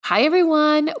Hi,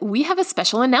 everyone. We have a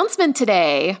special announcement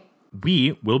today.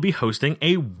 We will be hosting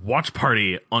a watch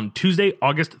party on Tuesday,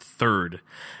 August 3rd.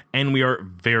 And we are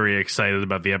very excited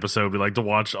about the episode we like to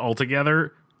watch all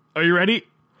together. Are you ready?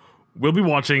 We'll be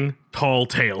watching Tall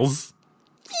Tales.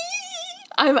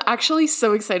 I'm actually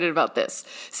so excited about this.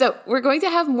 So we're going to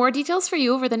have more details for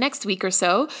you over the next week or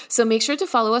so. So make sure to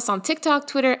follow us on TikTok,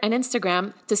 Twitter, and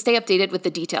Instagram to stay updated with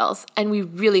the details. And we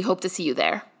really hope to see you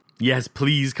there. Yes,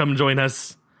 please come join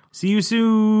us. See you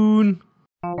soon.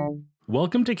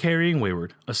 Welcome to Carrying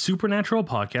Wayward, a supernatural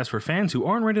podcast for fans who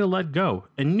aren't ready to let go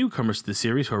and newcomers to the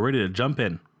series who are ready to jump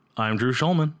in. I'm Drew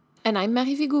Schulman. And I'm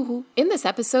Marie Vigourou. In this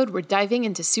episode, we're diving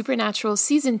into Supernatural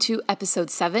Season 2, Episode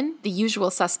 7, The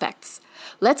Usual Suspects.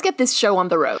 Let's get this show on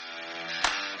the road.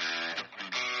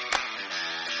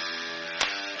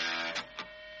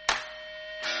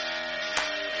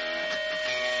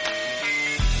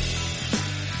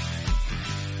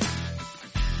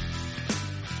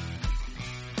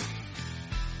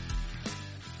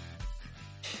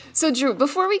 So Drew,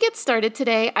 before we get started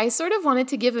today, I sort of wanted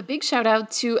to give a big shout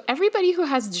out to everybody who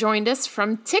has joined us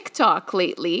from TikTok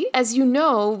lately. As you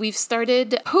know, we've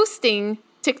started hosting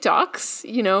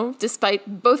TikToks,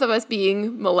 despite both of us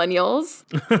being millennials.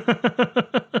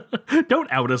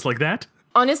 Don't out us like that.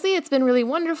 Honestly, it's been really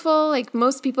wonderful. Like,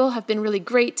 most people have been really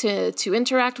great to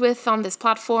interact with on this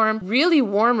platform. Really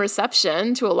warm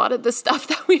reception to a lot of the stuff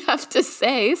that we have to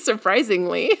say,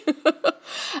 surprisingly.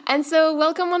 And so,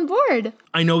 welcome on board.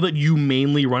 I know that you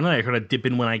mainly run it. I kind of dip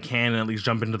in when I can and at least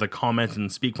jump into the comments and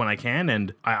speak when I can.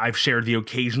 And I've shared the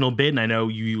occasional bit, and I know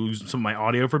you use some of my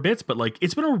audio for bits, but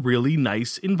it's been a really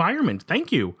nice environment.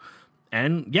 Thank you.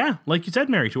 And yeah, like you said,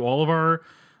 Mary, to all of our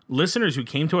listeners who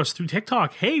came to us through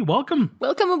TikTok, hey, welcome.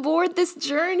 Welcome aboard this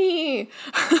journey.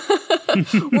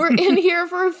 We're in here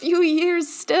for a few years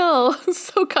still,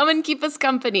 so come and keep us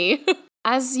company.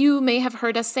 As you may have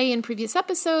heard us say in previous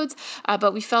episodes,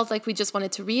 but we felt like we just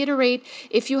wanted to reiterate,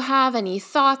 if you have any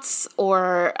thoughts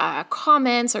or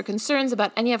comments or concerns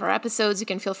about any of our episodes, you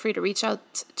can feel free to reach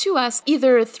out to us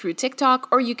either through TikTok,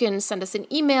 or you can send us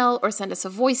an email or send us a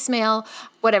voicemail,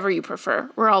 whatever you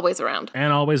prefer. We're always around.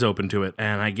 And always open to it.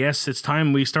 And I guess it's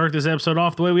time we start this episode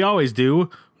off the way we always do,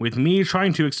 with me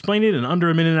trying to explain it in under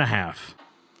a minute and a half.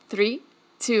 3,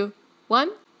 2,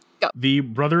 1, go. The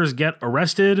brothers get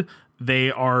arrested.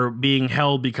 They are being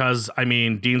held because,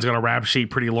 Dean's got a rap sheet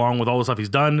pretty long with all the stuff he's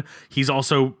done.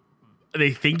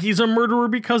 They think he's a murderer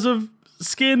because of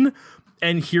Skin,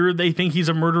 and here they think he's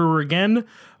a murderer again,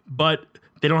 but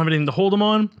they don't have anything to hold him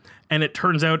on, and it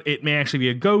turns out it may actually be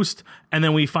a ghost, and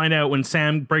then we find out when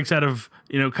Sam breaks out of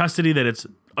custody that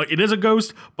it is a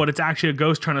ghost, but it's actually a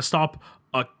ghost trying to stop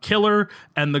a killer,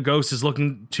 and the ghost is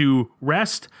looking to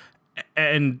rest,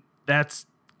 and that's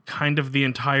kind of the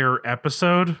entire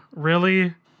episode,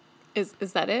 really. Is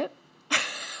that it?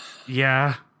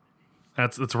 Yeah,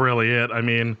 that's really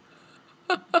it.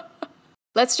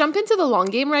 Let's jump into the long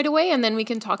game right away, and then we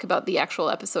can talk about the actual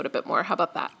episode a bit more. How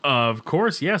about that? Of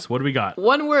course, yes. What do we got?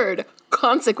 One word: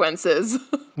 consequences.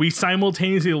 We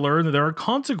simultaneously learn that there are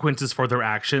consequences for their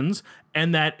actions,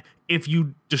 and that if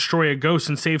you destroy a ghost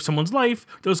and save someone's life,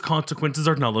 those consequences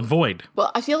are null and void.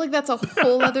 Well, I feel like that's a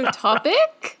whole other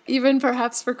topic, even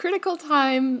perhaps for Critical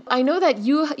Time. I know that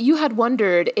you had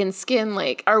wondered in Skin,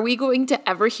 are we going to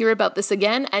ever hear about this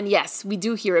again? And yes, we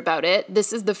do hear about it.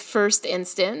 This is the first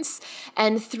instance.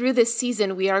 And through this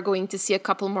season, we are going to see a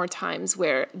couple more times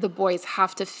where the boys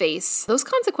have to face those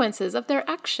consequences of their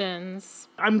actions.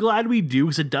 I'm glad we do,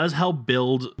 because it does help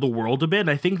build the world a bit. And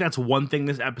I think that's one thing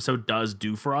this episode does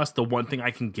do for us. The one thing I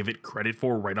can give it credit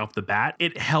for right off the bat.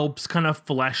 It helps kind of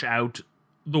flesh out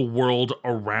the world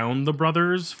around the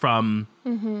brothers, from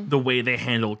the way they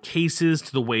handle cases,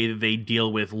 to the way that they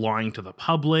deal with lying to the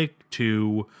public,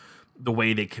 to the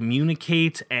way they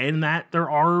communicate, and that there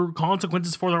are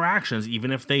consequences for their actions,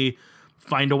 even if they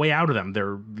find a way out of them.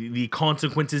 The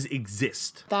consequences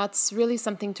exist. That's really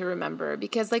something to remember,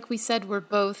 because like we said, we're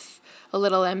both a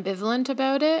little ambivalent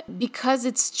about it, because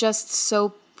it's just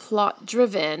so plot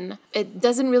driven. It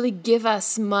doesn't really give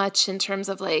us much in terms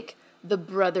of the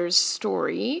brothers'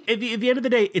 story. At the end of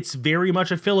the day, it's very much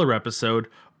a filler episode,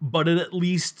 but it at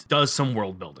least does some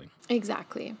world building.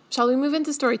 Exactly. Shall we move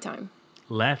into story time?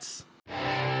 Let's.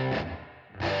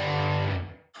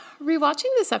 Rewatching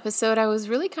this episode, I was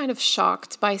really kind of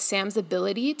shocked by Sam's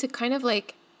ability to kind of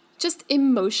just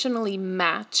emotionally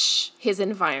match his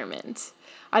environment.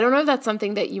 I don't know if that's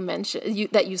something that you mentioned,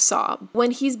 that you saw.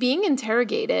 When he's being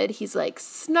interrogated, he's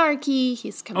snarky,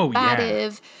 he's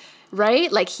combative.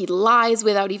 right? Like he lies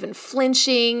without even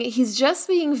flinching. He's just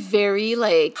being very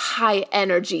like high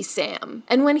energy Sam.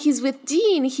 And when he's with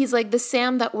Dean, he's like the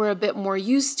Sam that we're a bit more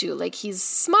used to. Like he's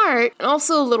smart and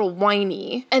also a little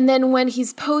whiny. And then when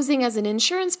he's posing as an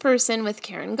insurance person with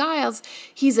Karen Giles,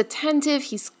 he's attentive,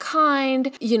 he's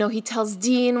kind. You know, he tells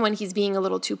Dean when he's being a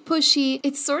little too pushy.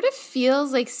 It sort of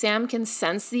feels like Sam can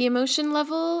sense the emotion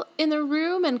level in the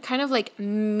room and kind of like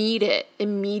meet it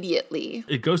immediately.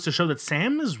 It goes to show that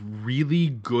Sam is really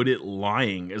good at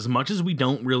lying, as much as we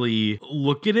don't really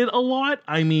look at it a lot.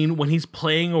 I mean, when he's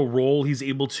playing a role, he's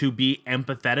able to be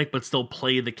empathetic but still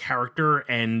play the character,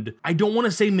 and I don't want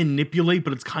to say manipulate,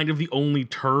 but it's kind of the only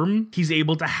term. He's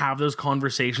able to have those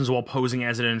conversations while posing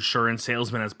as an insurance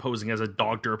salesman, as posing as a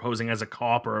doctor, posing as a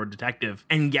cop or a detective,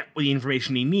 and get the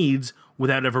information he needs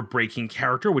without ever breaking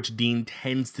character, which Dean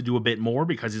tends to do a bit more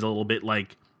because he's a little bit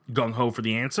like gung-ho for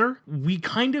the answer. We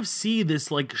kind of see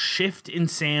this like shift in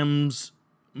Sam's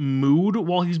mood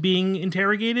while he's being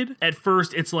interrogated. At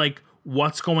first, it's like,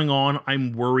 what's going on?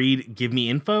 I'm worried. Give me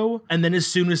info. And then as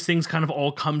soon as things kind of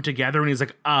all come together and he's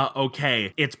like,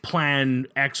 okay, it's plan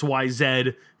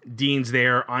XYZ. Dean's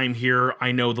there. I'm here.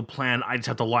 I know the plan. I just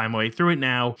have to lie my way through it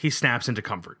now. He snaps into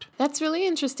comfort. That's really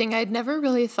interesting. I'd never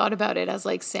really thought about it as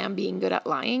like Sam being good at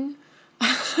lying.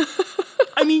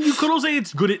 I mean, you could also say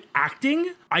it's good at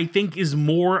acting, I think is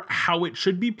more how it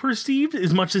should be perceived,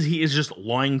 as much as he is just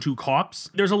lying to cops.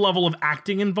 There's a level of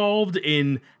acting involved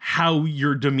in how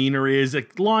your demeanor is.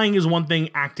 Like, lying is one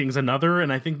thing, acting's another,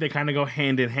 and I think they kind of go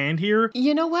hand in hand here.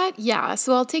 You know what? Yeah,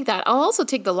 so I'll take that. I'll also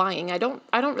take the lying. I don't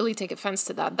really take offense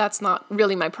to that. That's not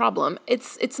really my problem.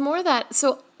 It's more that,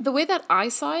 so the way that I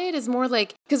saw it is more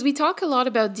like, because we talk a lot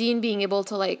about Dean being able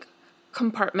to like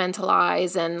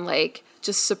compartmentalize and like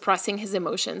just suppressing his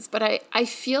emotions. But I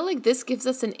feel like this gives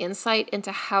us an insight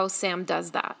into how Sam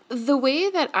does that. The way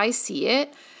that I see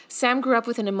it, Sam grew up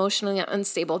with an emotionally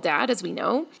unstable dad, as we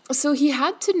know. So he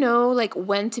had to know like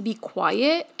when to be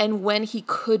quiet and when he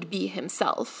could be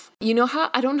himself. You know how,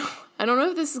 I don't know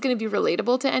if this is going to be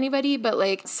relatable to anybody, but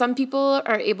like some people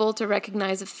are able to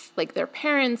recognize if like their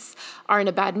parents are in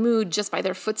a bad mood just by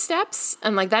their footsteps.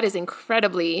 And like that is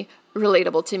incredibly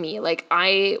relatable to me. Like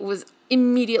I was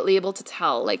immediately able to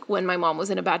tell like when my mom was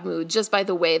in a bad mood just by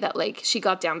the way that like she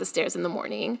got down the stairs in the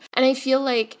morning. And I feel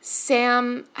like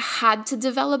Sam had to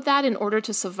develop that in order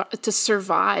to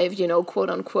survive, you know, quote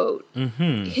unquote,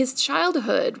 his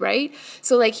childhood, right?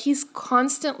 So like he's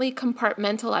constantly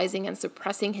compartmentalizing and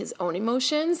suppressing his own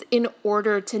emotions in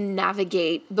order to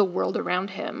navigate the world around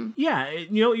him. Yeah,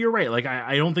 you know, you're right. Like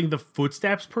I don't think the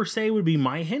footsteps per se would be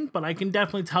my hint, but I can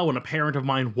definitely tell when a parent of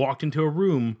mine walked into a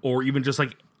room or even just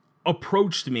like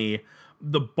approached me,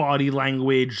 the body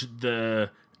language,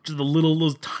 the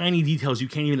little tiny details you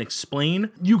can't even explain.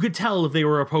 You could tell if they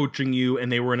were approaching you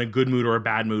and they were in a good mood or a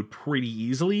bad mood pretty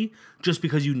easily, just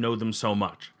because you know them so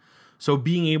much. So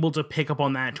being able to pick up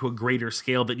on that to a greater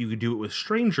scale that you could do it with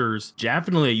strangers,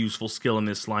 definitely a useful skill in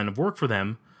this line of work for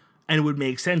them. And it would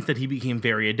make sense that he became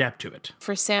very adept to it.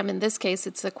 For Sam, in this case,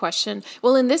 it's a question...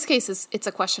 Well, in this case, it's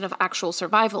a question of actual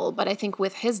survival. But I think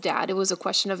with his dad, it was a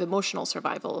question of emotional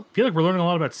survival. I feel like we're learning a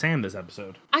lot about Sam this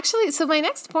episode. Actually, so my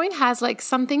next point has like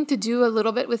something to do a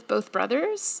little bit with both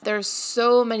brothers. There's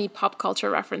so many pop culture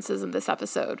references in this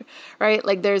episode, right?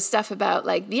 Like there's stuff about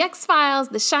like The X-Files,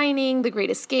 The Shining, The Great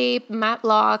Escape,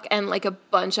 Matlock, and like a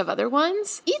bunch of other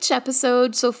ones. Each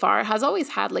episode so far has always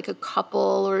had like a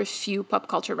couple or a few pop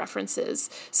culture references.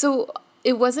 So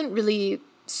it wasn't really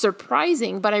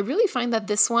surprising, but I really find that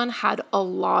this one had a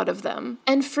lot of them.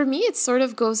 And for me, it sort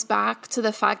of goes back to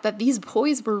the fact that these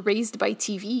boys were raised by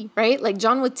TV, right? Like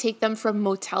John would take them from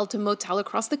motel to motel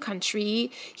across the country.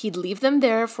 He'd leave them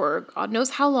there for God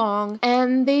knows how long.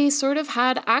 And they sort of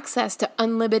had access to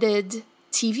unlimited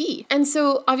TV. And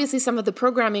so obviously some of the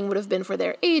programming would have been for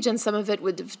their age and some of it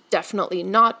would have definitely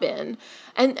not been.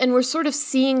 And we're sort of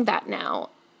seeing that now.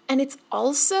 And it's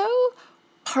also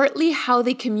partly how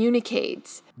they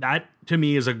communicate. That, to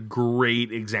me, is a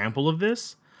great example of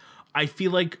this. I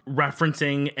feel like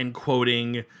referencing and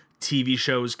quoting TV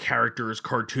shows, characters,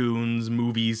 cartoons,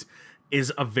 movies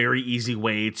is a very easy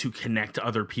way to connect to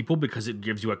other people because it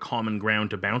gives you a common ground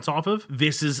to bounce off of.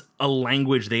 This is a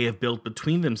language they have built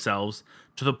between themselves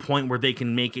to the point where they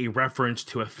can make a reference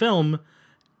to a film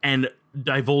and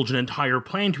divulge an entire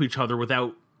plan to each other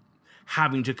without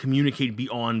having to communicate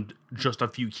beyond just a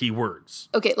few key words.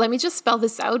 Okay, let me just spell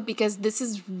this out because this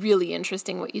is really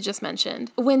interesting what you just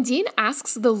mentioned. When Dean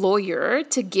asks the lawyer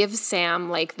to give Sam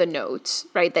like the note,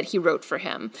 right, that he wrote for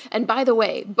him. And by the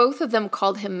way, both of them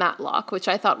called him Matlock, which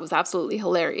I thought was absolutely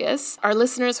hilarious. Our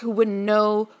listeners who wouldn't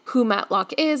know who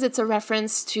Matlock is, it's a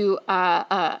reference to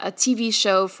a TV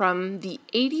show from the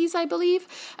 80s, I believe,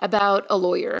 about a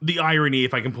lawyer. The irony,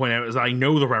 if I can point out, is I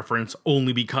know the reference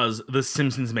only because The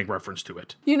Simpsons make reference to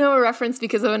it. You know a reference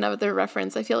because of another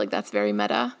reference. I feel like that's very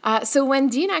meta. So when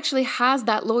Dean actually has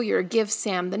that lawyer give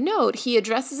Sam the note, he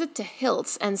addresses it to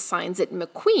Hiltz and signs it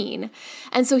McQueen.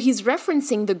 And so he's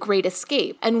referencing The Great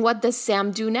Escape. And what does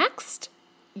Sam do next?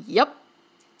 Yep.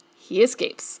 He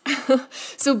escapes.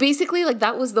 So basically, like,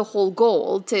 that was the whole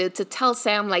goal, to tell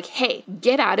Sam, like, hey,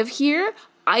 get out of here.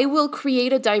 I will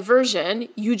create a diversion.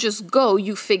 You just go,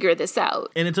 you figure this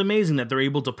out. And it's amazing that they're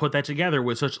able to put that together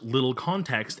with such little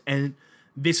context. And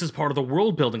this is part of the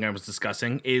world building I was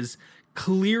discussing, is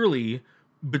clearly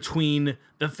between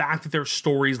the fact that their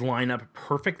stories line up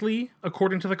perfectly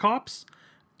according to the cops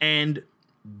and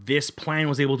this plan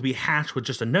was able to be hatched with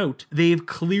just a note. They've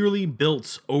clearly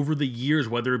built over the years,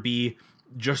 whether it be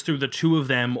just through the two of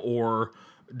them or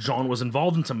John was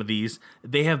involved in some of these,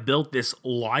 they have built this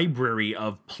library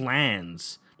of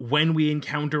plans. When we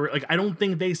encounter, like, I don't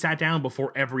think they sat down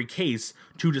before every case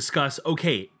to discuss,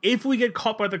 okay, if we get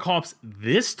caught by the cops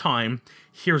this time,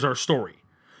 here's our story.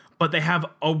 But they have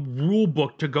a rule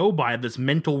book to go by, this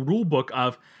mental rule book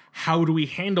of how do we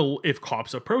handle if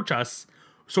cops approach us,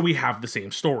 so we have the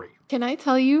same story. Can I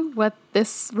tell you what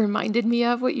this reminded me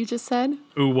of, what you just said?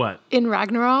 Ooh, what? In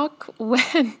Ragnarok,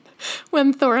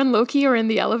 when Thor and Loki are in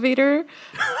the elevator,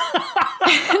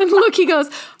 and Loki goes,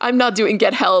 I'm not doing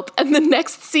get help. And the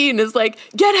next scene is like,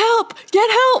 get help, get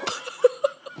help.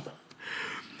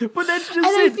 But that's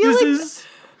just it.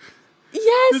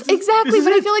 Yes, exactly.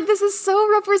 But I feel like this is so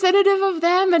representative of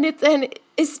them, and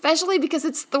especially because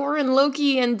it's Thor and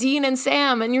Loki and Dean and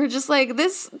Sam, and you're just like,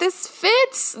 this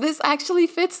fits. This actually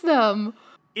fits them.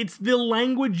 It's the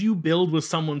language you build with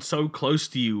someone so close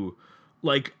to you.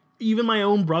 Like, even my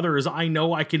own brothers, I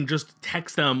know I can just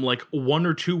text them like one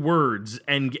or two words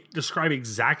and describe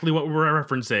exactly what we're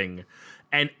referencing.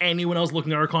 And anyone else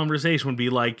looking at our conversation would be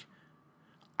like,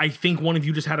 I think one of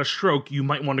you just had a stroke. You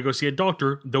might want to go see a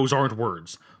doctor. Those aren't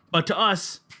words. But to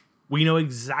us, we know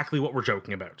exactly what we're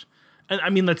joking about. And I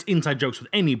mean, that's inside jokes with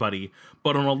anybody,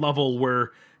 but on a level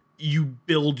where you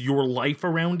build your life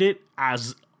around it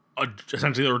as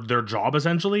essentially their job,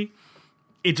 essentially,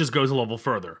 it just goes a level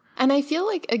further. And I feel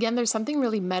like, again, there's something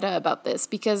really meta about this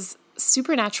because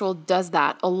Supernatural does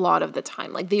that a lot of the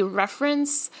time. Like, they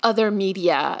reference other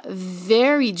media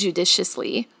very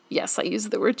judiciously. Yes, I use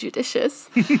the word judicious.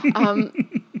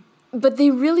 But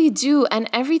they really do. And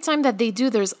every time that they do,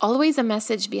 there's always a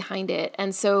message behind it.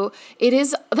 And so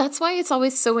that's why it's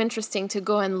always so interesting to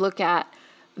go and look at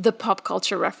the pop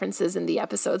culture references in the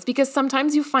episodes, because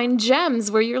sometimes you find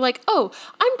gems where you're like, oh,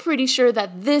 I'm pretty sure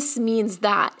that this means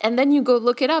that. And then you go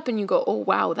look it up and you go, oh,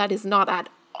 wow, that is not at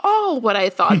all what I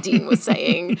thought Dean was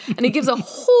saying. And it gives a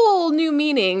whole new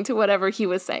meaning to whatever he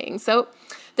was saying. So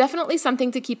definitely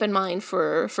something to keep in mind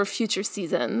for future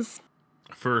seasons.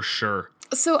 For sure.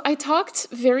 So I talked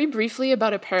very briefly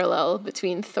about a parallel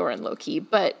between Thor and Loki,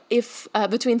 but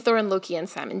between Thor and Loki and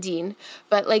Sam and Dean,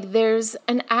 but like there's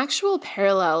an actual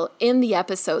parallel in the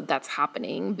episode that's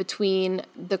happening between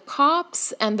the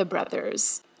cops and the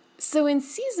brothers. So in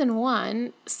season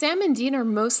 1, Sam and Dean are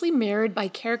mostly mirrored by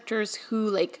characters who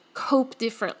like cope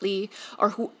differently or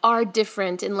who are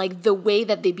different in like the way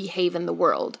that they behave in the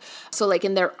world. So like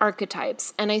in their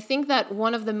archetypes. And I think that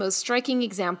one of the most striking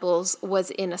examples was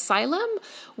in Asylum,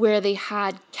 where they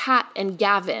had Kat and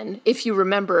Gavin, if you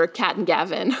remember Kat and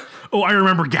Gavin. Oh, I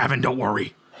remember Gavin, don't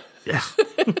worry. Yeah.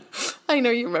 I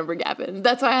know you remember Gavin.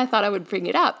 That's why I thought I would bring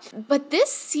it up. But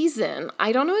this season,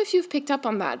 I don't know if you've picked up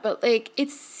on that, but like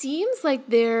it seems like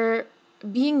they're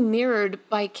being mirrored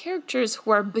by characters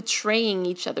who are betraying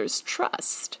each other's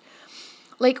trust.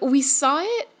 Like we saw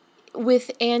it with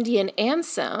Andy and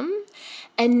Ansem,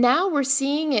 and now we're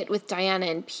seeing it with Diana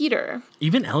and Peter.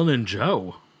 Even Ellen and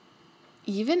Joe.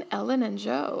 Even Ellen and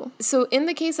Joe. So in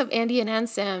the case of Andy and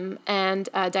Ansem and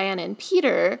Diana and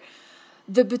Peter,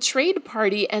 the betrayed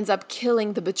party ends up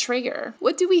killing the betrayer.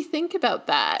 What do we think about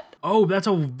that? Oh, that's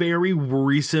a very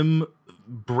worrisome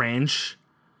branch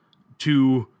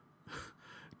to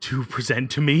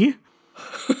present to me.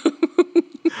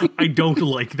 I don't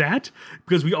like that,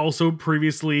 because we also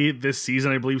previously this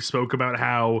season, I believe, spoke about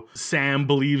how Sam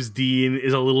believes Dean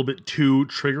is a little bit too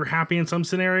trigger happy in some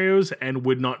scenarios and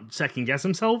would not second guess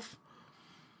himself.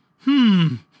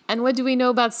 And what do we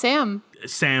know about Sam?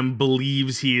 Sam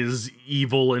believes he is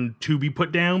evil and to be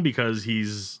put down because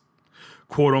he's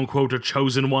quote unquote a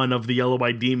chosen one of the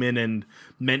Yellow-Eyed Demon and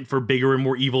meant for bigger and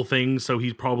more evil things, so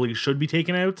he probably should be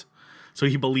taken out. So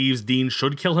he believes Dean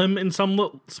should kill him in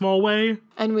some small way.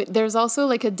 And there's also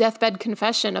like a deathbed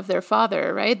confession of their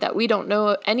father, right? That we don't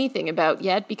know anything about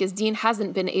yet because Dean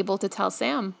hasn't been able to tell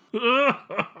Sam.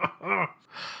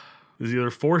 Is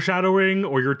either foreshadowing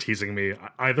or you're teasing me.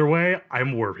 Either way,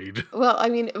 I'm worried. Well, I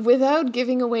mean, without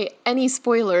giving away any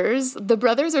spoilers, the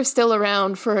brothers are still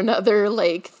around for another,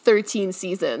 13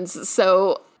 seasons,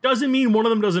 so... Doesn't mean one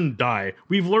of them doesn't die.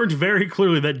 We've learned very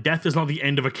clearly that death is not the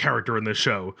end of a character in this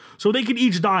show. So they could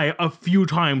each die a few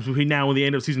times between now and the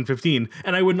end of season 15,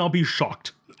 and I would not be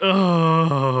shocked.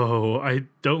 Oh, I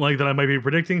don't like that I might be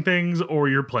predicting things, or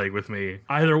you're playing with me.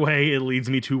 Either way, it leads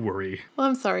me to worry. Well,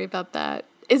 I'm sorry about that.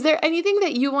 Is there anything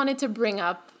that you wanted to bring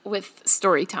up with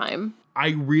story time?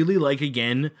 I really like,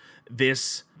 again,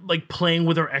 this, playing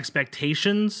with our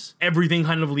expectations. Everything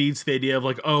kind of leads to the idea of,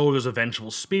 there's a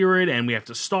vengeful spirit and we have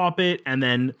to stop it. And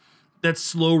then that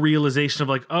slow realization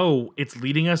of, it's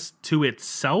leading us to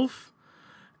itself.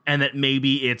 And that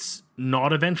maybe it's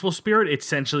not a vengeful spirit. It's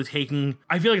essentially taking...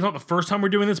 I feel like it's not the first time we're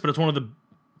doing this, but it's one of the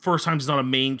first times it's not a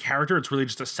main character. It's really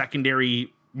just a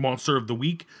secondary monster of the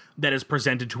week that is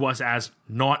presented to us as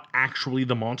not actually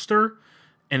the monster.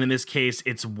 And in this case,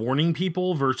 it's warning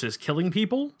people versus killing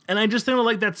people. And I just think I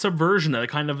like that subversion,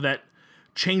 that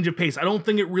change of pace. I don't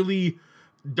think it really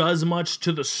does much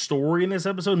to the story in this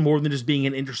episode, more than just being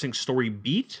an interesting story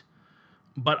beat.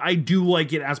 But I do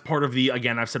like it as part of the,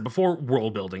 again, I've said before,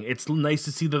 world building. It's nice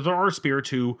to see that there are spirits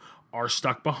who are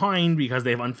stuck behind because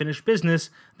they have unfinished business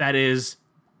that is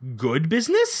good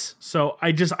business. So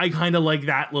I kind of like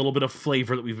that little bit of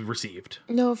flavor that we've received.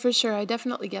 No, for sure. I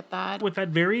definitely get that. With that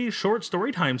very short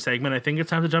story time segment, I think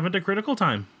it's time to jump into critical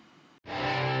time.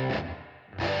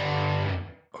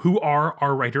 Who are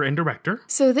our writer and director?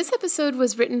 So this episode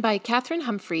was written by Catherine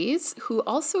Humphreys, who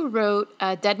also wrote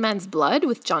Dead Man's Blood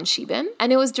with John Sheehan,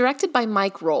 and it was directed by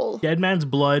Mike Roll. Dead Man's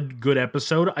Blood, good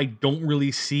episode. I don't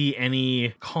really see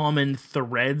any common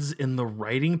threads in the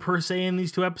writing per se in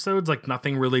these two episodes.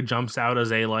 Nothing really jumps out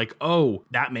as oh,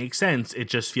 that makes sense. It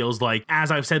just feels like,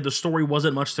 as I've said, the story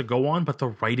wasn't much to go on, but the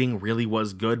writing really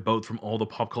was good, both from all the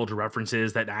pop culture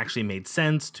references that actually made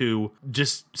sense to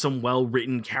just some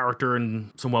well-written character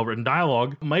and some well-written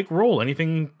dialogue. Mike Roll,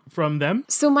 anything from them?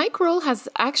 So Mike Roll has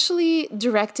actually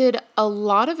directed a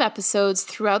lot of episodes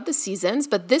throughout the seasons,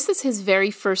 but this is his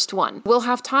very first one. We'll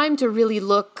have time to really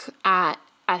look at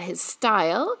his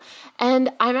style,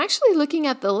 and I'm actually looking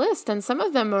at the list, and some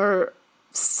of them are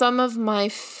some of my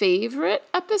favorite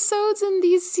episodes in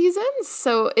these seasons,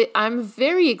 so I'm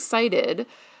very excited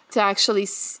to actually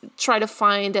try to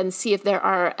find and see if there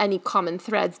are any common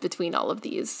threads between all of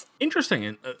these. Interesting.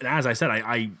 And as I said,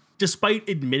 I despite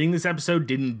admitting this episode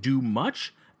didn't do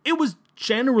much, it was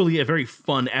generally a very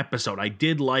fun episode. I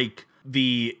did like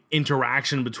the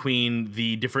interaction between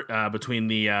the different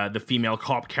the female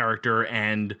cop character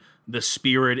and the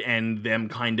spirit, and them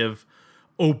kind of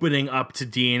opening up to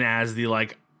Dean as the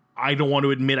I don't want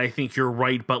to admit I think you're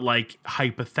right, but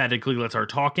hypothetically let's start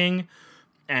talking.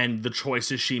 And the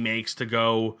choices she makes to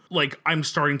go, I'm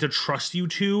starting to trust you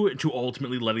to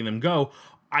ultimately letting them go,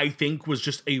 I think was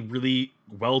just a really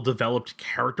well-developed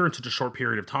character in such a short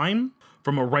period of time.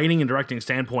 From a writing and directing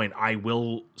standpoint, I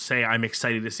will say I'm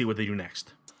excited to see what they do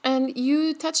next. And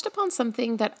you touched upon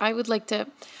something that I would like to...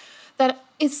 that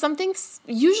is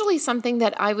usually something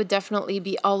that I would definitely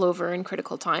be all over in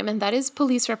Critical Time, and that is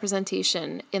police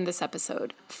representation in this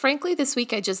episode. Frankly, this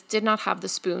week I just did not have the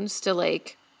spoons to,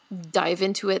 dive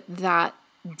into it that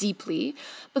deeply,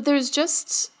 but there's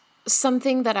just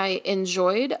something that I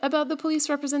enjoyed about the police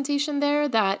representation there,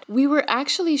 that we were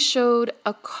actually showed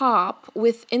a cop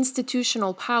with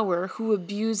institutional power who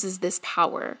abuses this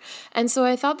power. And so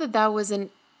I thought that was an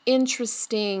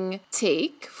interesting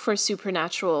take for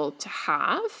Supernatural to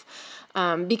have.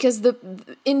 Because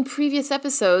in previous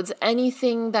episodes,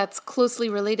 anything that's closely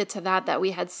related to that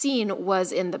we had seen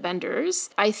was in the Benders.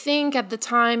 I think at the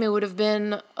time it would have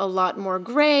been a lot more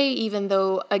gray, even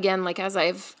though, again,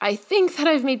 I think that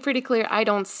I've made pretty clear, I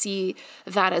don't see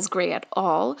that as gray at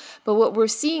all. But what we're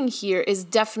seeing here is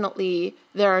definitely,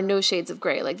 there are no shades of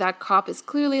gray. That cop is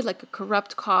clearly a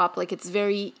corrupt cop. It's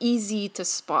very easy to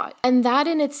spot. And that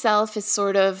in itself is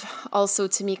sort of also,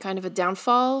 to me, kind of a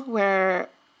downfall, where...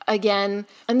 Again,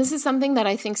 and this is something that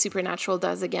I think Supernatural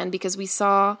does again, because we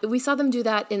saw them do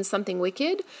that in Something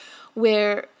Wicked,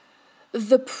 where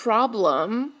the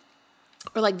problem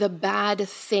or the bad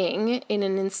thing in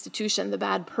an institution, the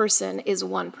bad person is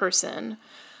one person,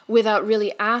 without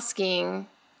really asking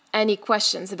any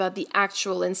questions about the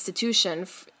actual institution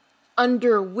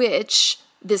under which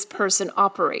this person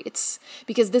operates,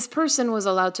 because this person was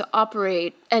allowed to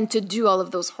operate and to do all of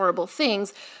those horrible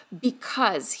things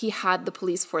because he had the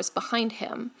police force behind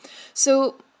him.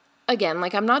 So again,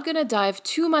 like, I'm not going to dive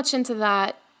too much into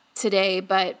that today,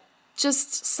 but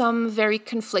just some very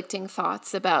conflicting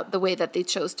thoughts about the way that they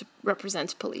chose to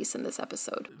represent police in this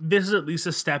episode. This is at least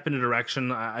a step in a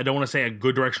direction. I don't want to say a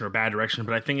good direction or bad direction,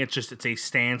 but I think it's a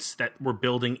stance that we're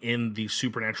building in the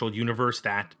supernatural universe,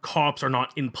 that cops are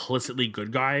not implicitly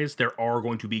good guys. There are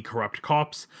going to be corrupt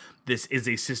cops. This is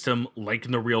a system, like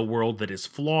in the real world, that is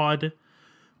flawed.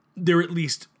 They're at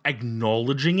least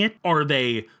acknowledging it. Are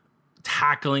they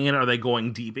tackling it? Are they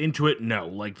going deep into it? No.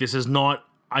 Like, this is not,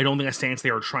 I don't think, a stance they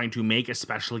are trying to make,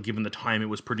 especially given the time it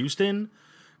was produced in.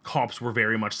 Cops were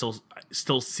very much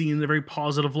still seen in a very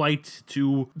positive light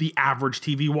to the average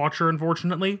TV watcher,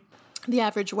 unfortunately. The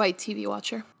average white TV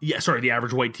watcher. Yeah, sorry, the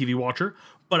average white TV watcher.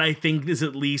 But I think this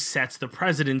at least sets the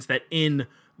precedence that in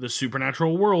the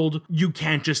supernatural world, you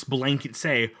can't just blanket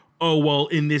say, oh, well,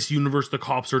 in this universe, the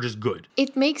cops are just good.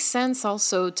 It makes sense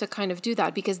also to kind of do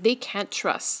that because they can't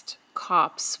trust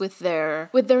cops with their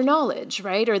knowledge,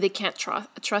 right? Or they can't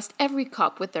trust every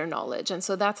cop with their knowledge. And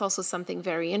so that's also something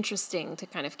very interesting to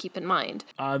kind of keep in mind.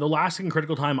 The last and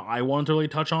critical time I want to really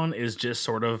touch on is just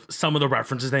sort of some of the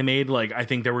references they made. Like, I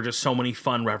think there were just so many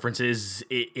fun references,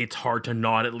 it's hard to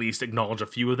not at least acknowledge a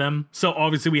few of them. So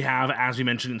obviously we have, as we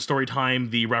mentioned in story time,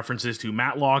 the references to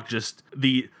Matlock, just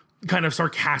the kind of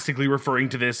sarcastically referring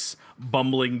to this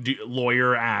bumbling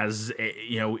lawyer as,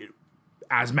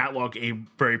 as Matlock, a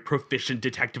very proficient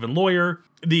detective and lawyer.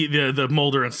 The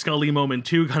Mulder and Scully moment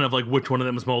too, kind of like which one of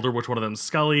them is Mulder, which one of them is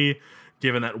Scully,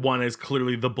 given that one is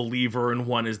clearly the believer and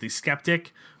one is the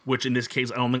skeptic, which in this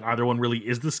case, I don't think either one really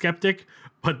is the skeptic.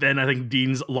 But then I think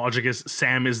Dean's logic is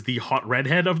Sam is the hot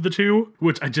redhead of the two,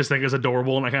 which I just think is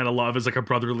adorable and I kind of love as like a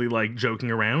brotherly like joking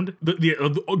around.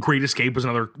 The Great Escape was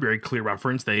another very clear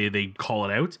reference. They call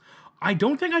it out. I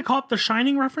don't think I caught the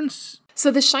Shining reference.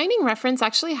 So the Shining reference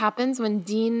actually happens when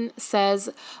Dean says,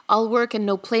 "All work and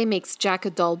no play makes Jack a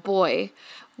dull boy,"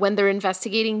 when they're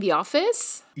investigating the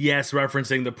office. Yes,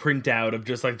 referencing the printout of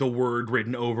just like the word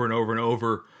written over and over and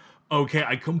over. Okay,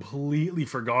 I completely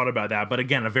forgot about that. But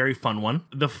again, a very fun one.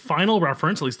 The final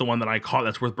reference, at least the one that I caught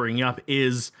that's worth bringing up,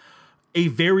 is a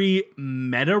very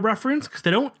meta reference, because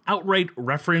they don't outright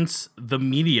reference the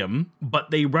medium,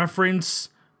 but they reference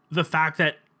the fact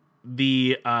that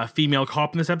the female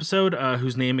cop in this episode,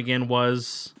 whose name again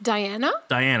was... Diana,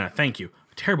 thank you.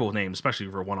 Terrible name, especially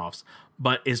for one-offs.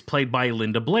 But is played by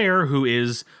Linda Blair, who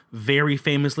is very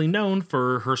famously known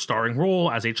for her starring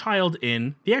role as a child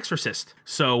in The Exorcist.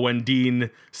 So when Dean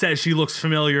says she looks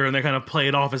familiar and they kind of play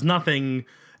it off as nothing,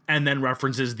 and then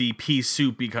references the pea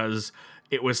soup because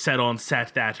it was said on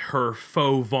set that her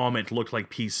faux vomit looked like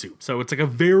pea soup. So it's like a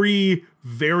very,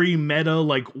 very meta,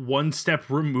 like one step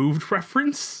removed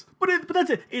reference. But that's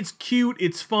it. It's cute,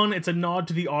 it's fun, it's a nod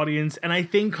to the audience, and I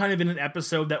think kind of in an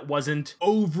episode that wasn't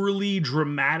overly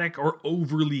dramatic or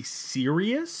overly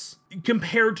serious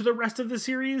compared to the rest of the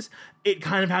series, it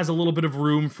kind of has a little bit of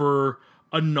room for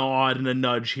a nod and a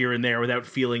nudge here and there without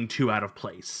feeling too out of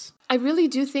place. I really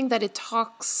do think that it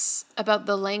talks about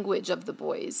the language of the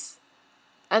boys.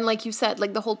 And like you said,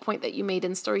 like the whole point that you made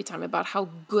in Storytime about how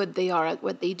good they are at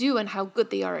what they do and how good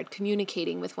they are at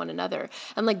communicating with one another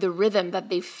and like the rhythm that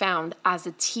they've found as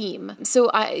a team. So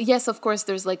yes, of course,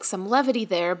 there's like some levity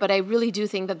there, but I really do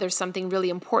think that there's something really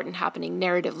important happening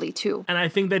narratively too. And I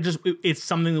think that just it's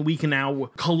something that we can now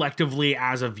collectively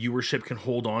as a viewership can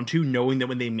hold on to, knowing that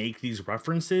when they make these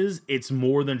references, it's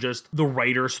more than just the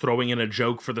writers throwing in a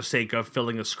joke for the sake of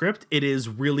filling a script. It is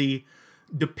really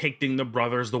depicting the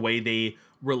brothers, the way they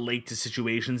relate to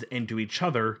situations and to each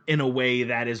other in a way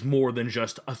that is more than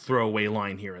just a throwaway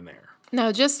line here and there.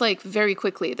 Now, just like very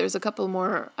quickly, there's a couple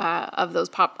more of those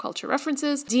pop culture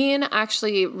references. Dean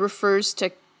actually refers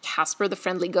to Casper the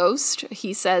Friendly Ghost.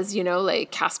 He says,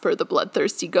 like Casper the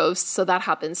Bloodthirsty Ghost. So that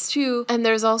happens too. And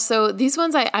there's also these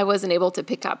ones I wasn't able to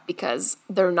pick up because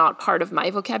they're not part of my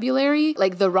vocabulary,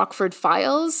 like the Rockford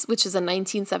Files, which is a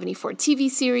 1974 TV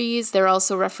series. They're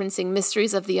also referencing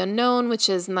Mysteries of the Unknown, which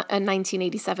is a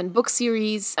 1987 book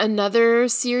series. Another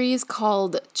series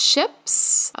called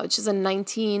Chips, which is a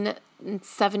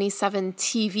 1977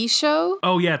 TV show.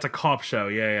 Oh yeah, it's a cop show.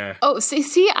 Yeah. Oh,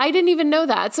 see, I didn't even know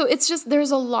that. So it's just,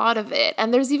 there's a lot of it.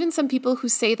 And there's even some people who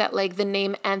say that like the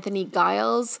name Anthony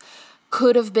Giles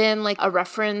could have been like a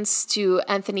reference to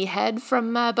Anthony Head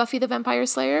from Buffy the Vampire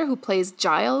Slayer, who plays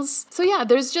Giles. So yeah,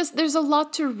 there's a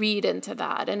lot to read into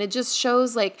that. And it just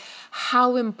shows like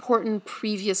how important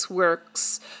previous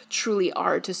works truly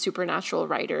are to supernatural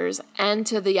writers and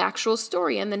to the actual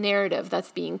story and the narrative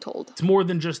that's being told. It's more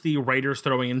than just the writers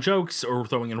throwing in jokes or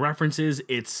throwing in references.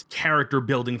 It's character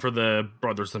building for the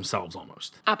brothers themselves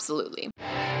almost. Absolutely.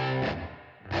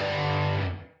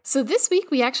 So this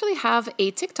week we actually have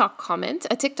a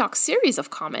TikTok series of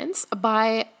comments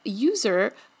by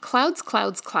user Clouds.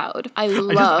 I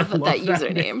love that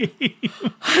username.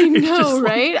 I know,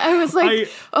 right? I was like,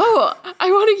 I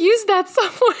want to use that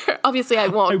somewhere. Obviously I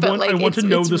won't, I want to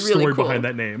know the story behind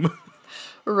that name.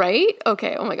 Right?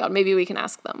 Okay. Oh my God. Maybe we can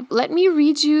ask them. Let me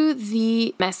read you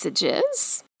the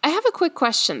messages. I have a quick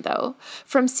question, though.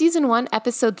 From Season 1,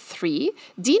 Episode 3,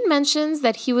 Dean mentions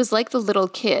that he was like the little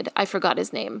kid. I forgot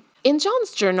his name. In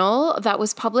John's journal that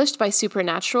was published by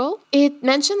Supernatural, it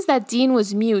mentions that Dean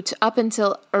was mute up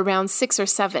until around 6 or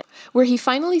 7, where he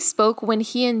finally spoke when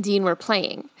he and Dean were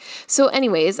playing. So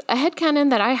anyways, a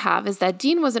headcanon that I have is that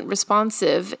Dean wasn't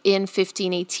responsive in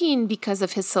 1518 because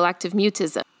of his selective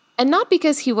mutism. And not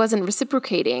because he wasn't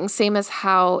reciprocating, same as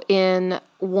how in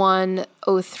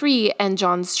 103 and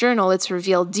John's journal, it's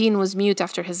revealed Dean was mute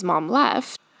after his mom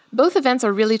left. Both events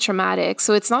are really traumatic,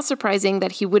 so it's not surprising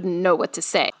that he wouldn't know what to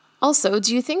say. Also,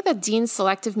 do you think that Dean's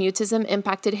selective mutism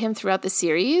impacted him throughout the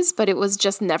series, but it was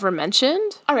just never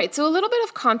mentioned? All right, so a little bit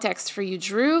of context for you,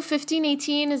 Drew.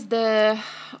 1518 is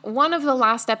one of the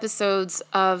last episodes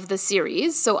of the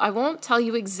series, so I won't tell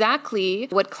you exactly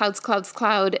what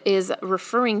Cloud is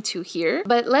referring to here,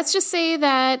 but let's just say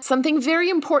that something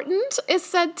very important is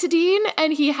said to Dean,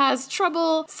 and he has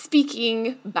trouble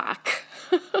speaking back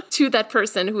to that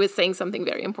person who is saying something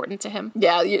very important to him.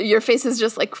 Yeah, your face is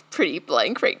just like pretty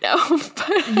blank right now.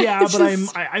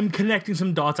 I'm connecting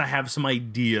some dots. I have some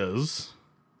ideas.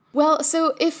 Well,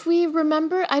 so if we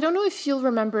remember, I don't know if you'll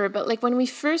remember, but like when we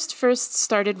first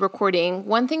started recording,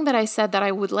 one thing that I said that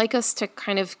I would like us to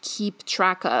kind of keep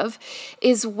track of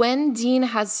is when Dean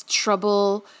has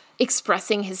trouble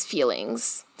expressing his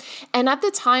feelings. And at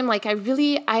the time, like I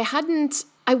really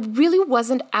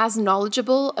wasn't as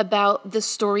knowledgeable about the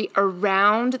story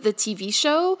around the TV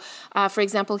show. For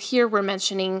example, here we're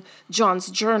mentioning John's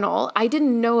journal. I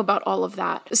didn't know about all of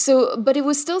that. But it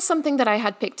was still something that I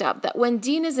had picked up, that when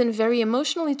Dean is in very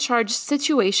emotionally charged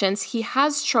situations, he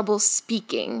has trouble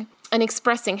speaking and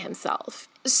expressing himself.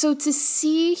 So to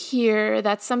see here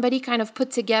that somebody kind of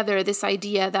put together this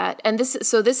idea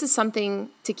this is something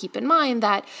to keep in mind,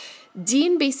 that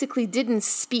Dean basically didn't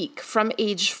speak from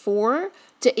age 4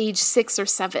 to age 6 or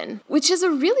 7, which is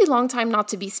a really long time not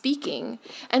to be speaking.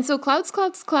 And so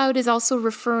Cloud is also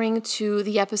referring to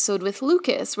the episode with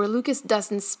Lucas, where Lucas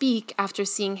doesn't speak after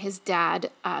seeing his dad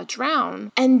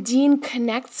drown. And Dean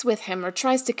connects with him, or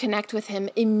tries to connect with him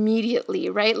immediately,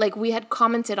 right? Like we had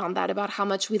commented on that, about how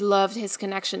much we loved his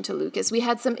connection to Lucas. We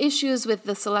had some issues with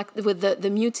the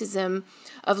mutism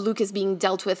of Lucas being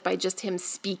dealt with by just him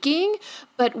speaking,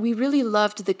 but we really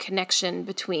loved the connection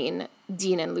between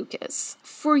Dean and Lucas.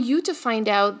 For you to find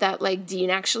out that like Dean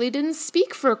actually didn't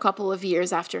speak for a couple of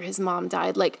years after his mom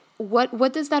died, like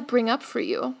what does that bring up for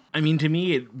you? I mean, to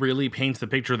me, it really paints the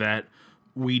picture that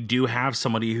we do have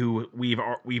somebody who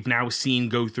we've now seen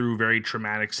go through very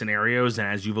traumatic scenarios, and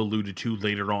as you've alluded to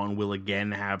later on, will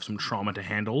again have some trauma to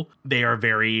handle. They are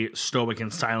very stoic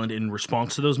and silent in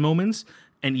response to those moments.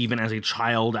 And even as a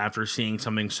child, after seeing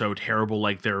something so terrible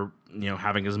like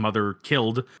having his mother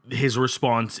killed, his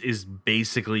response is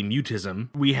basically mutism.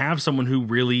 We have someone who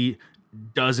really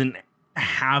doesn't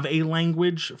have a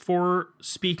language for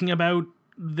speaking about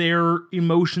their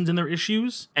emotions and their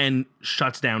issues and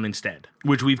shuts down instead,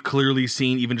 which we've clearly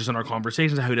seen even just in our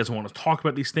conversations, how he doesn't want to talk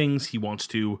about these things. He wants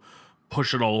to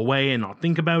push it all away and not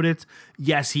think about it.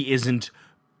 Yes, he isn't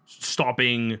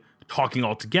stopping talking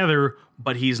altogether,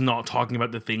 but he's not talking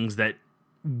about the things that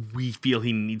we feel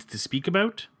he needs to speak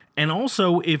about. And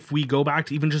also, if we go back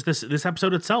to even just this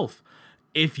episode itself,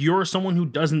 if you're someone who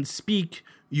doesn't speak,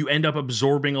 you end up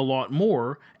absorbing a lot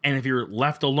more. And if you're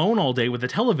left alone all day with the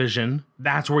television,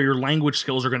 that's where your language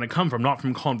skills are going to come from, not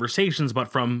from conversations, but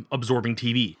from absorbing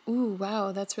TV. Ooh,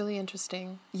 wow, that's really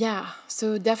interesting. Yeah,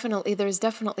 so there's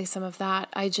definitely some of that.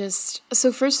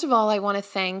 So first of all, I want to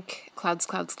thank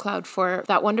Cloud for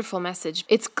that wonderful message.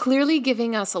 It's clearly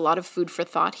giving us a lot of food for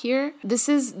thought here. This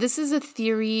is a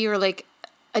theory, or like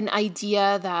an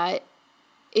idea that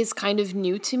is kind of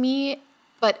new to me,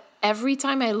 but every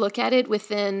time I look at it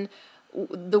within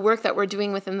the work that we're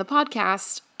doing within the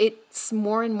podcast, it's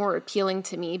more and more appealing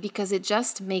to me because it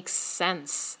just makes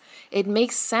sense. It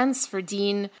makes sense for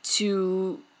Dean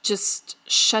to just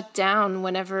shut down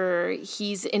whenever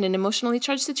he's in an emotionally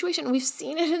charged situation. We've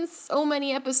seen it in so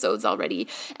many episodes already.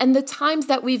 And the times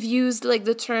that we've used like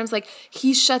the terms like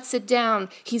he shuts it down,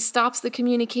 he stops the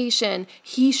communication,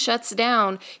 he shuts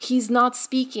down, he's not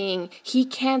speaking, he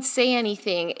can't say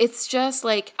anything. It's just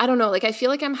like, I don't know, like I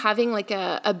feel like I'm having like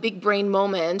a big brain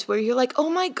moment where you're like, oh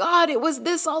my God, it was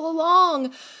this all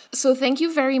along. So thank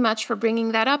you very much for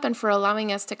bringing that up and for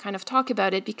allowing us to kind of talk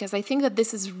about it, because I think that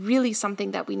this is really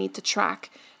something that we need to track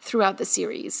throughout the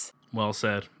series. Well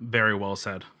said. Very well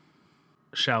said.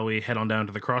 Shall we head on down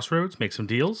to the crossroads, make some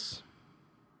deals?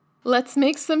 Let's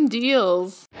make some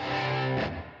deals.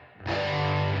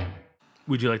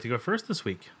 Would you like to go first this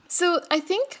week? So I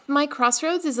think my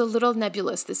crossroads is a little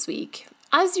nebulous this week.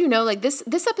 As you know, like this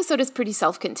episode is pretty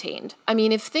self-contained. I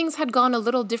mean, if things had gone a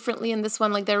little differently in this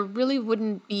one, like there really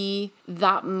wouldn't be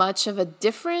that much of a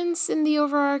difference in the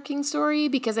overarching story,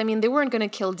 because I mean, they weren't going to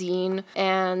kill Dean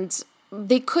and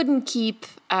they couldn't keep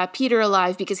Peter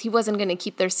alive because he wasn't going to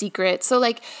keep their secret. So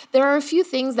like there are a few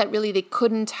things that really they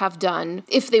couldn't have done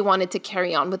if they wanted to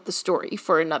carry on with the story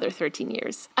for another 13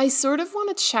 years. I sort of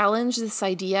want to challenge this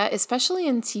idea, especially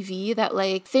in TV, that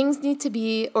like things need to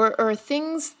be, or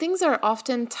things are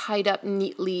often tied up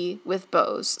neatly with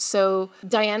bows. So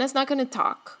Diana's not going to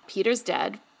talk. Peter's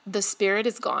dead. The spirit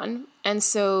is gone. And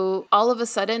so all of a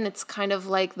sudden it's kind of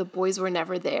like the boys were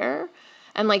never there.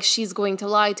 And like she's going to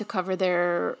lie to cover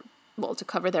their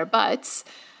butts.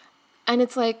 And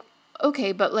it's like,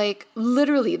 okay, but like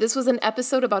literally this was an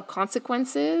episode about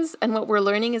consequences, and what we're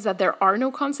learning is that there are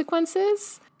no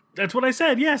consequences. That's what I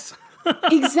said, yes.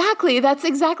 Exactly. That's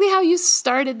exactly how you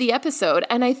started the episode.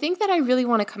 And I think that I really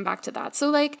want to come back to that. So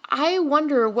like, I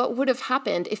wonder what would have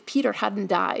happened if Peter hadn't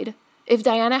died, if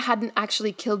Diana hadn't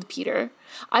actually killed Peter.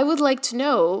 I would like to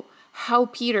know how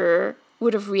Peter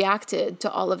would have reacted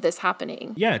to all of this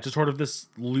happening. Yeah, just sort of this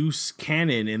loose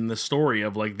canon in the story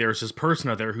of like, there's this person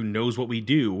out there who knows what we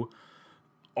do,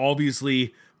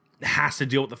 obviously has to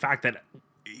deal with the fact that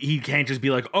he can't just be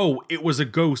like, oh, it was a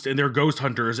ghost and they're ghost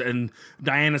hunters and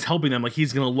Diana's helping them. Like,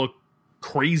 he's going to look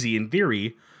crazy in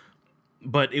theory,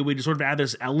 but it would just sort of add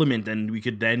this element, and we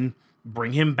could then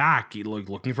bring him back, like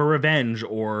looking for revenge,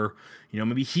 or, you know,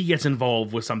 maybe he gets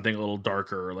involved with something a little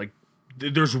darker. Like,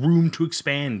 there's room to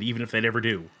expand, even if they never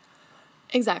do.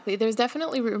 Exactly. There's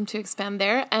definitely room to expand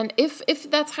there. And if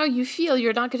that's how you feel,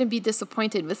 you're not going to be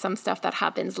disappointed with some stuff that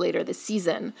happens later this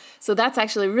season. So that's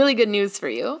actually really good news for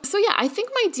you. So yeah, I think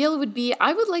my deal would be,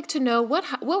 I would like to know what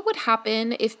would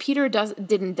happen if Peter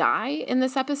didn't die in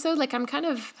this episode. Like I'm kind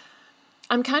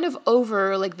of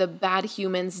over like the bad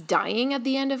humans dying at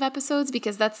the end of episodes,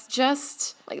 because that's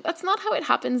just like, that's not how it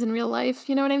happens in real life.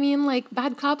 You know what I mean? Like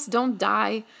bad cops don't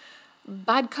die.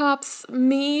 Bad cops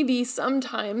maybe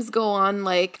sometimes go on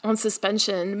like on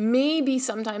suspension, maybe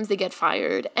sometimes they get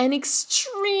fired, and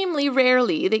extremely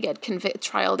rarely they get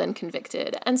trialed and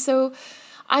convicted. And so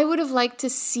I would have liked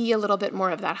to see a little bit more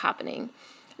of that happening.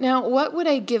 Now, what would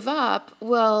I give up?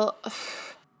 Well,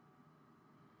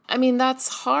 I mean, that's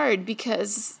hard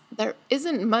because there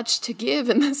isn't much to give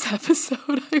in this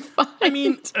episode, I find. I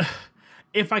mean,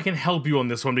 if I can help you on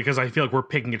this one, because I feel like we're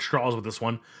picking at straws with this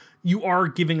one, you are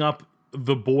giving up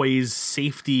the boys'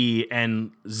 safety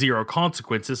and zero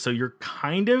consequences, so you're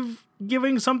kind of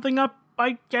giving something up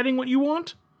by getting what you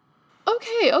want.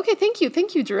 Okay, thank you,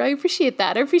 Drew. I appreciate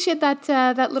that. I appreciate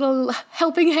that little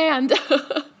helping hand.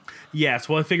 Yes,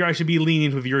 well, I figure I should be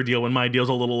lenient with your deal when my deal's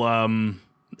a little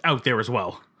out there as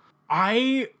well.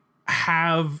 I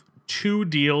have two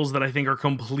deals that I think are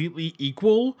completely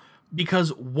equal,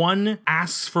 because one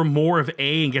asks for more of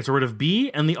A and gets rid of B,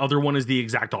 and the other one is the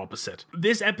exact opposite.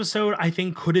 This episode, I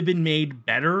think, could have been made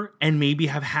better and maybe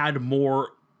have had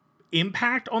more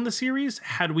impact on the series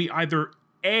had we either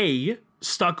A,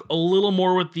 stuck a little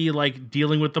more with the, like,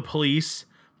 dealing with the police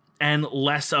and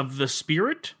less of the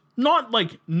spirit. Not,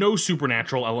 like, no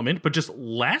supernatural element, but just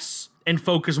less. And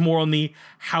focus more on the,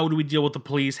 how do we deal with the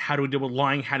police? How do we deal with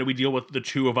lying? How do we deal with the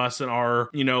two of us and our,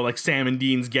 you know, like Sam and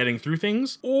Dean's getting through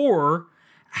things? Or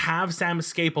have Sam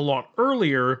escape a lot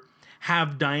earlier,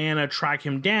 have Diana track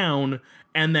him down,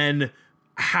 and then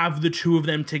have the two of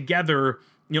them together,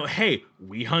 you know, hey,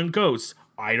 we hunt ghosts.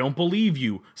 I don't believe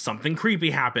you. Something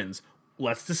creepy happens.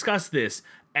 Let's discuss this.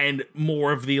 And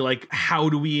more of the, like, how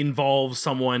do we involve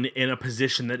someone in a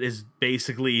position that is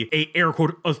basically a air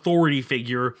quote authority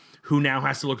figure who now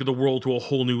has to look at the world through a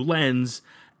whole new lens,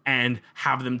 and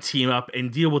have them team up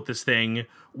and deal with this thing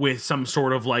with some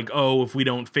sort of like, oh, if we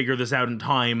don't figure this out in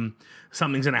time,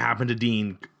 something's going to happen to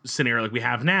Dean scenario like we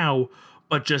have now,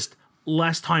 but just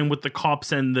less time with the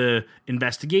cops and the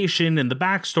investigation and the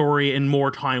backstory and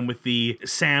more time with the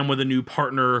Sam with a new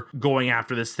partner going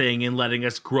after this thing and letting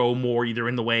us grow more either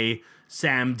in the way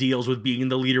Sam deals with being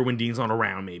the leader when Dean's not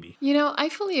around, maybe. You know, I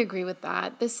fully agree with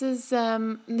that. This is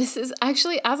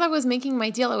actually, as I was making my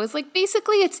deal, I was like,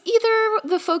 basically, it's either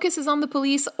the focus is on the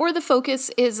police or the focus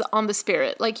is on the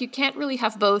spirit. Like, you can't really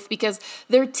have both because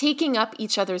they're taking up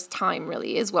each other's time,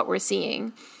 really, is what we're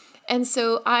seeing. And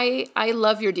so I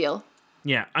love your deal.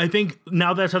 Yeah, I think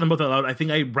now that I've said them both out loud, I think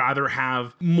I'd rather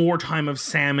have more time of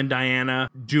Sam and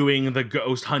Diana doing the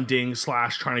ghost hunting /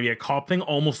 trying to be a cop thing,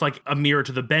 almost like a mirror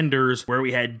to the Benders, where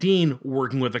we had Dean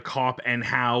working with a cop and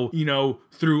how, you know,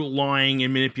 through lying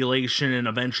and manipulation and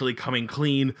eventually coming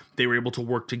clean, they were able to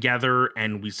work together,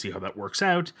 and we see how that works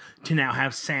out, to now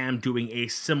have Sam doing a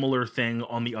similar thing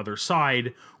on the other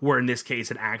side, where in this case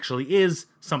it actually is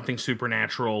something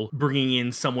supernatural, bringing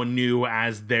in someone new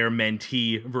as their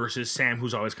mentee versus Sam,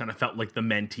 who's always kind of felt like the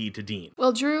mentee to Dean.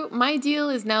 Well, Drew, my deal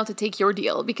is now to take your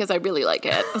deal because I really like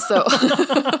it. So,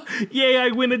 yay! I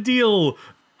win a deal.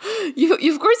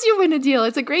 Of course, you win a deal.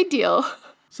 It's a great deal.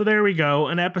 So there we go.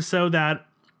 An episode that,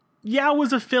 yeah,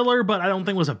 was a filler, but I don't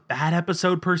think was a bad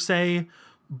episode per se.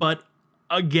 But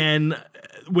again,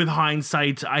 with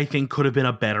hindsight, I think could have been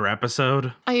a better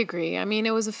episode. I agree. I mean,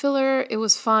 it was a filler. It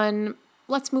was fun.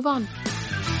 Let's move on.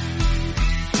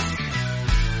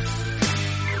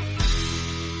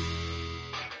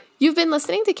 You've been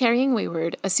listening to Carrying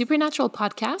Wayward, a supernatural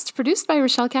podcast produced by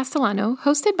Rochelle Castellano,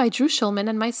 hosted by Drew Schulman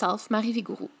and myself, Marie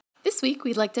Vigourou. This week,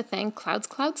 we'd like to thank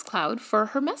Cloud for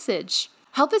her message.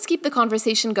 Help us keep the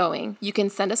conversation going. You can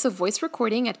send us a voice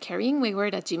recording at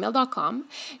carryingwayward@gmail.com.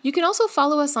 You can also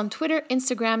follow us on Twitter,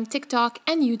 Instagram, TikTok,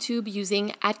 and YouTube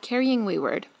using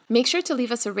 @carryingwayward. Make sure to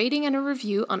leave us a rating and a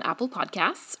review on Apple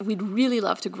Podcasts. We'd really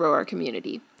love to grow our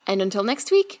community. And until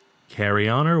next week, carry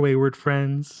on, our wayward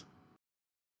friends.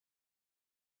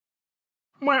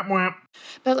 Mwah, mwah.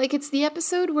 But like, it's the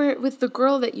episode where with the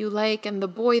girl that you like and the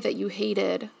boy that you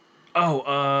hated.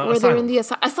 Oh, where they're in the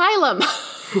asylum.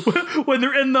 When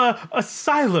they're in the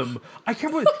asylum. I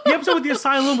can't remember the episode with the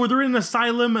asylum where they're in an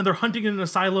asylum and they're hunting in an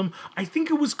asylum. I think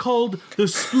it was called The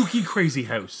Spooky Crazy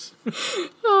House.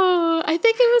 Oh, I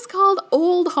think it was called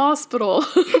Old Hospital.